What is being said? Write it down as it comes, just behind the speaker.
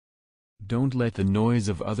Don't let the noise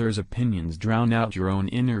of others' opinions drown out your own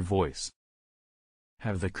inner voice.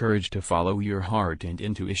 Have the courage to follow your heart and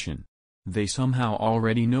intuition. They somehow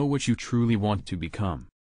already know what you truly want to become.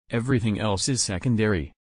 Everything else is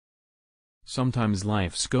secondary. Sometimes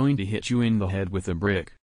life's going to hit you in the head with a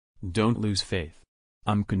brick. Don't lose faith.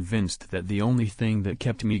 I'm convinced that the only thing that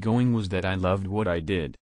kept me going was that I loved what I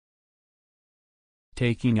did.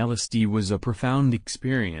 Taking LSD was a profound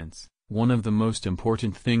experience, one of the most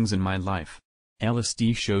important things in my life.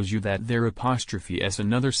 LSD shows you that there is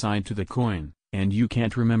another side to the coin, and you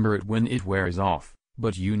can't remember it when it wears off,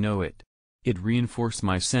 but you know it. It reinforced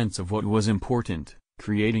my sense of what was important,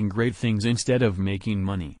 creating great things instead of making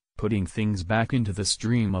money, putting things back into the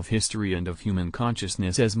stream of history and of human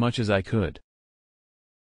consciousness as much as I could.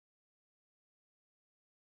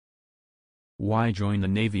 Why join the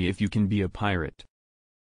Navy if you can be a pirate?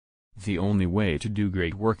 The only way to do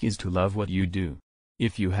great work is to love what you do.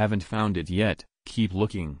 If you haven't found it yet, keep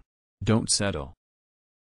looking. Don't settle.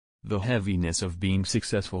 The heaviness of being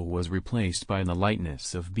successful was replaced by the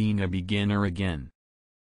lightness of being a beginner again.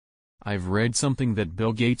 I've read something that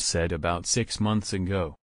Bill Gates said about 6 months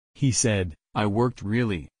ago. He said, "I worked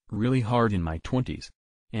really, really hard in my 20s.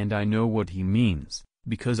 And I know what he means,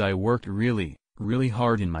 because I worked really, really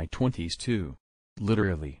hard in my 20s too.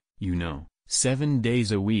 Literally, 7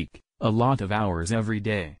 days a week, a lot of hours every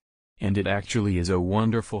day. And it actually is a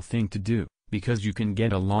wonderful thing to do, because you can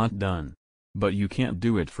get a lot done. But you can't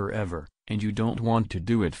do it forever, and you don't want to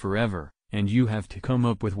do it forever, and you have to come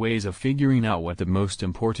up with ways of figuring out what the most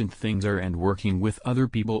important things are and working with other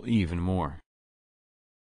people even more."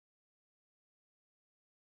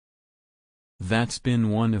 That's been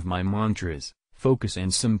one of my mantras, focus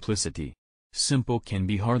and simplicity. Simple can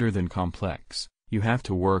be harder than complex. You have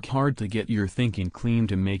to work hard to get your thinking clean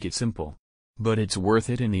to make it simple. But it's worth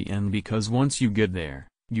it in the end because once you get there,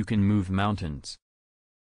 you can move mountains.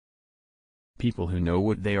 People who know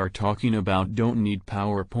what they are talking about don't need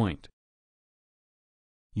PowerPoint.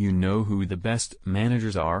 You know who the best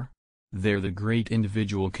managers are? They're the great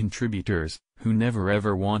individual contributors, who never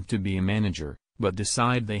ever want to be a manager, but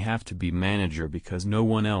decide they have to be manager because no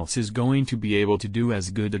one else is going to be able to do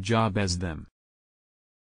as good a job as them.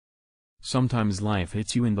 Sometimes life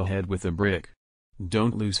hits you in the head with a brick.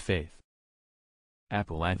 Don't lose faith.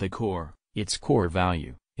 Apple at the core, its core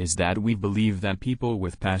value, is that we believe that people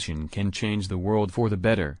with passion can change the world for the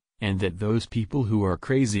better, and that those people who are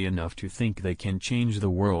crazy enough to think they can change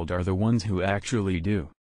the world are the ones who actually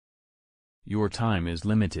do. Your time is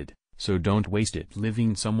limited, so don't waste it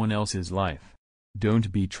living someone else's life.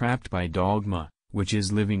 Don't be trapped by dogma, which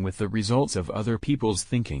is living with the results of other people's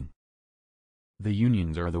thinking. The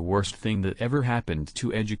unions are the worst thing that ever happened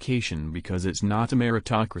to education because it's not a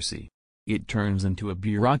meritocracy. It turns into a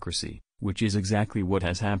bureaucracy, which is exactly what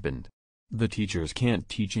has happened. The teachers can't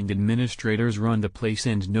teach and administrators run the place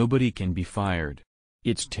and nobody can be fired.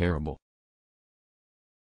 It's terrible.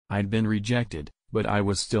 I'd been rejected, but I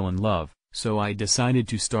was still in love, so I decided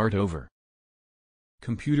to start over.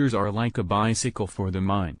 Computers are like a bicycle for the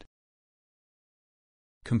mind.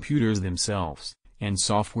 Computers themselves, and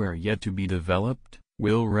software yet to be developed,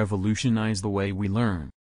 will revolutionize the way we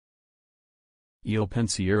learn. Il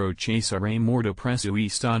pensiero che sarà molto presto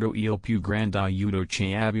stato il più grande aiuto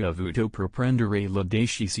che abbia avuto per prendere le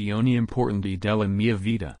decisioni importanti della mia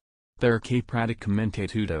vita. Perché praticamente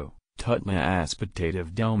tutto, tutta l'aspettativa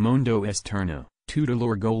del mondo esterno, tutto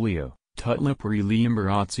l'orgoglio, tutta gli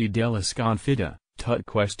imbarazzi della sconfitta, tut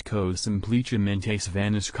queste cose semplicemente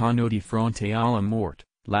svaniscono di fronte alla morte,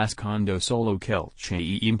 lasciando solo quel che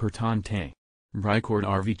è importante.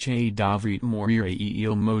 Ricordarvi che dovete morire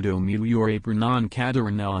il modo migliore per non cadere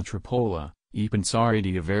nella trappola, e pensare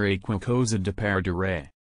di avere qualcosa da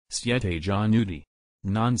perdere. Siete già nudi.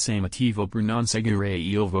 Non c'è motivo per non seguire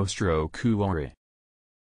il vostro cuore.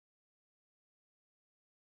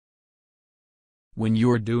 When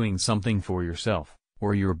you're doing something for yourself,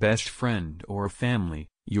 or your best friend or family,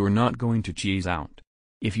 you're not going to cheese out.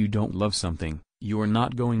 If you don't love something, you're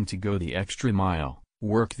not going to go the extra mile,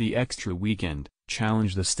 work the extra weekend,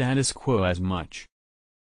 challenge the status quo as much.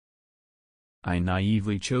 I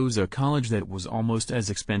naively chose a college that was almost as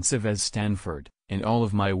expensive as Stanford, and all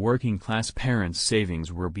of my working-class parents'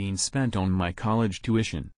 savings were being spent on my college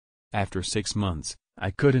tuition. After 6 months, I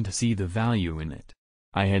couldn't see the value in it.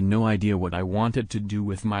 I had no idea what I wanted to do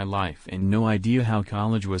with my life and no idea how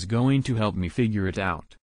college was going to help me figure it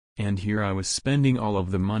out. And here I was spending all of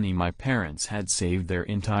the money my parents had saved their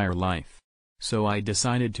entire life. So I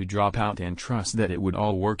decided to drop out and trust that it would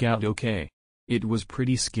all work out okay. It was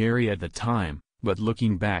pretty scary at the time, but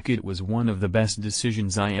looking back it was one of the best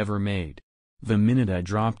decisions I ever made. The minute I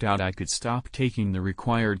dropped out I could stop taking the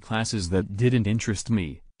required classes that didn't interest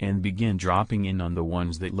me, and begin dropping in on the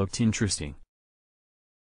ones that looked interesting.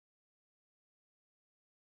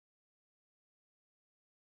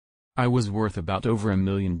 I was worth about over $1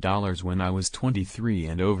 million when I was 23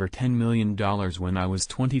 and over $10 million when I was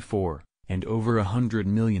 24, and over $100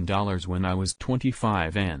 million when I was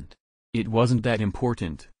 25, and it wasn't that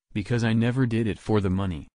important, because I never did it for the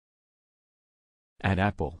money. At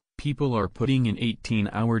Apple, people are putting in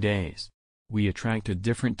 18-hour days. We attract a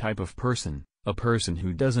different type of person, a person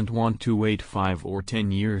who doesn't want to wait 5 or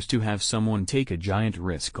 10 years to have someone take a giant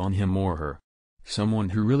risk on him or her. Someone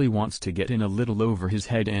who really wants to get in a little over his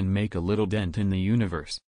head and make a little dent in the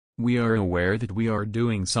universe. We are aware that we are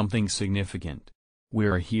doing something significant. We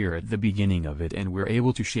are here at the beginning of it and we're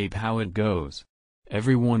able to shape how it goes.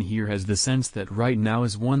 Everyone here has the sense that right now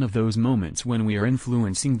is one of those moments when we are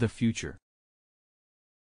influencing the future.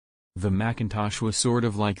 The Macintosh was sort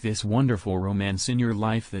of like this wonderful romance in your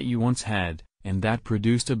life that you once had, and that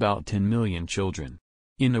produced about 10 million children.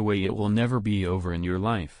 In a way it will never be over in your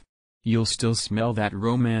life. You'll still smell that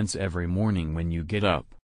romance every morning when you get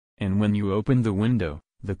up. And when you open the window,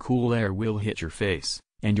 the cool air will hit your face,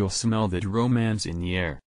 and you'll smell that romance in the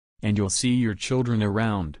air. And you'll see your children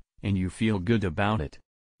around, and you feel good about it.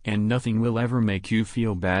 And nothing will ever make you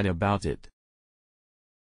feel bad about it.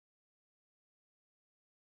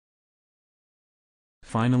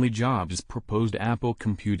 Finally Jobs proposed Apple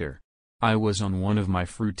Computer. I was on one of my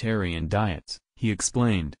fruitarian diets, he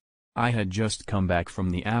explained. I had just come back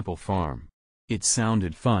from the Apple farm. It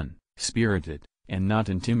sounded fun, spirited, and not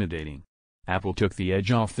intimidating. Apple took the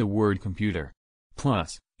edge off the word computer.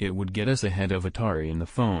 Plus, it would get us ahead of Atari in the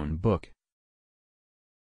phone book.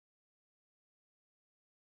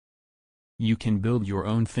 You can build your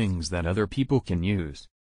own things that other people can use.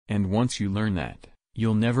 And once you learn that,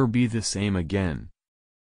 you'll never be the same again.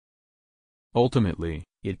 Ultimately,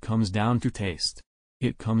 it comes down to taste.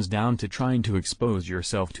 It comes down to trying to expose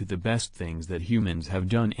yourself to the best things that humans have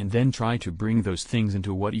done and then try to bring those things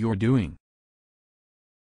into what you're doing.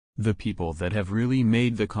 The people that have really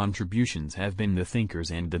made the contributions have been the thinkers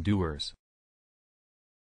and the doers.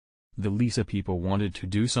 The Lisa people wanted to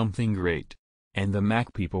do something great. And the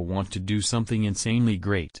Mac people want to do something insanely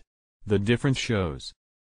great. The difference shows.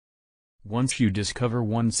 Once you discover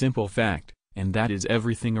one simple fact, and that is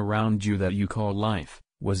everything around you that you call life,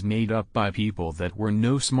 was made up by people that were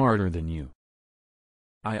no smarter than you.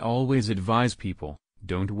 I always advise people,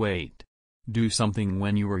 don't wait. Do something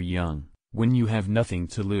when you are young, when you have nothing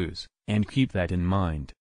to lose, and keep that in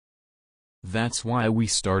mind. That's why we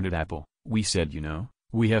started Apple. We said,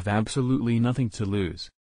 we have absolutely nothing to lose.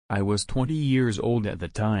 I was 20 years old at the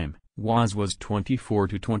time, Woz was 24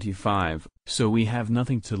 to 25, so we have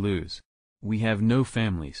nothing to lose. We have no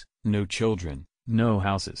families, no children, no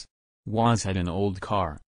houses. Woz had an old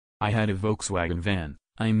car. I had a Volkswagen van.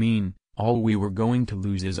 All we were going to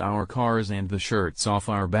lose is our cars and the shirts off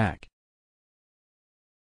our back.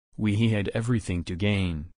 He had everything to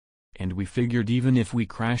gain. And we figured even if we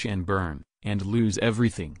crash and burn, and lose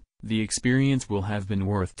everything, the experience will have been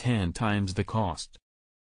worth 10 times the cost.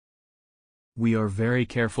 We are very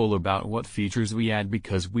careful about what features we add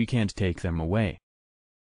because we can't take them away.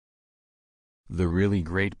 The really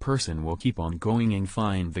great person will keep on going and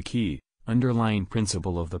find the key, underlying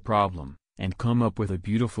principle of the problem, and come up with a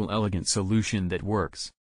beautiful elegant solution that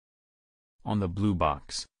works. On the Blue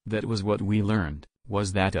Box, that was what we learned,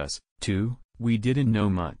 was that us, too, we didn't know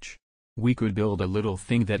much. We could build a little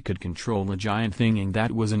thing that could control a giant thing, and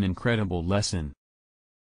that was an incredible lesson.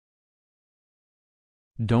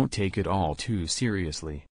 Don't take it all too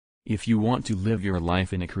seriously. If you want to live your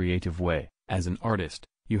life in a creative way, as an artist,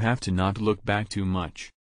 you have to not look back too much.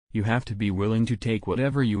 You have to be willing to take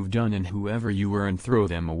whatever you've done and whoever you were and throw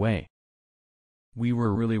them away. We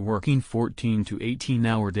were really working 14 to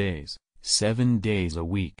 18-hour days, 7 days a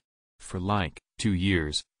week. For like, 2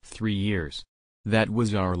 years, 3 years. That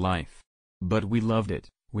was our life. But we loved it,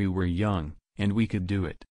 we were young, and we could do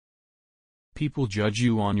it. People judge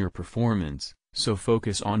you on your performance, so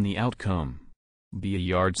focus on the outcome. Be a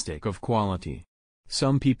yardstick of quality.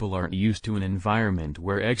 Some people aren't used to an environment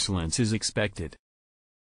where excellence is expected.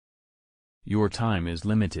 Your time is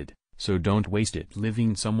limited, so don't waste it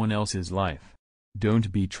living someone else's life.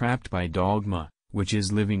 Don't be trapped by dogma, which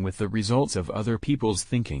is living with the results of other people's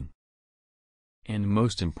thinking. And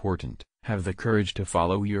most important, have the courage to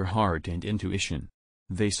follow your heart and intuition.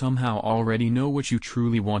 They somehow already know what you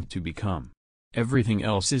truly want to become. Everything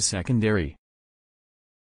else is secondary.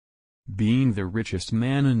 Being the richest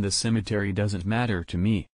man in the cemetery doesn't matter to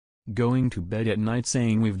me. Going to bed at night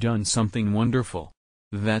saying we've done something wonderful.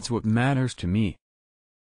 That's what matters to me.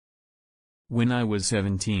 When I was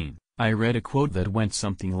 17, I read a quote that went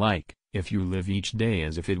something like, "If you live each day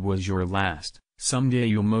as if it was your last, someday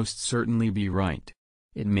you'll most certainly be right."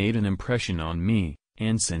 It made an impression on me,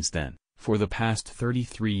 and since then, for the past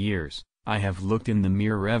 33 years, I have looked in the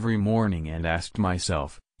mirror every morning and asked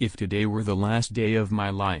myself, if today were the last day of my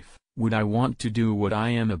life, would I want to do what I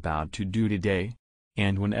am about to do today?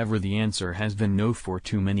 And whenever the answer has been no for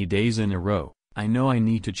too many days in a row, I know I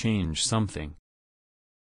need to change something.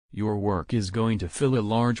 Your work is going to fill a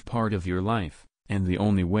large part of your life, and the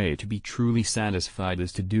only way to be truly satisfied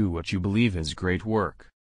is to do what you believe is great work.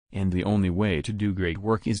 And the only way to do great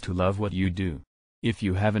work is to love what you do. If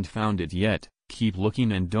you haven't found it yet, keep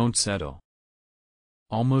looking and don't settle.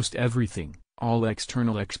 Almost everything, all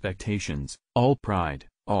external expectations, all pride,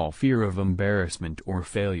 all fear of embarrassment or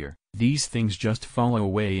failure, these things just fall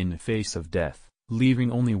away in the face of death,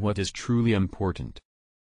 leaving only what is truly important.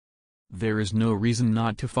 There is no reason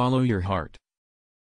not to follow your heart,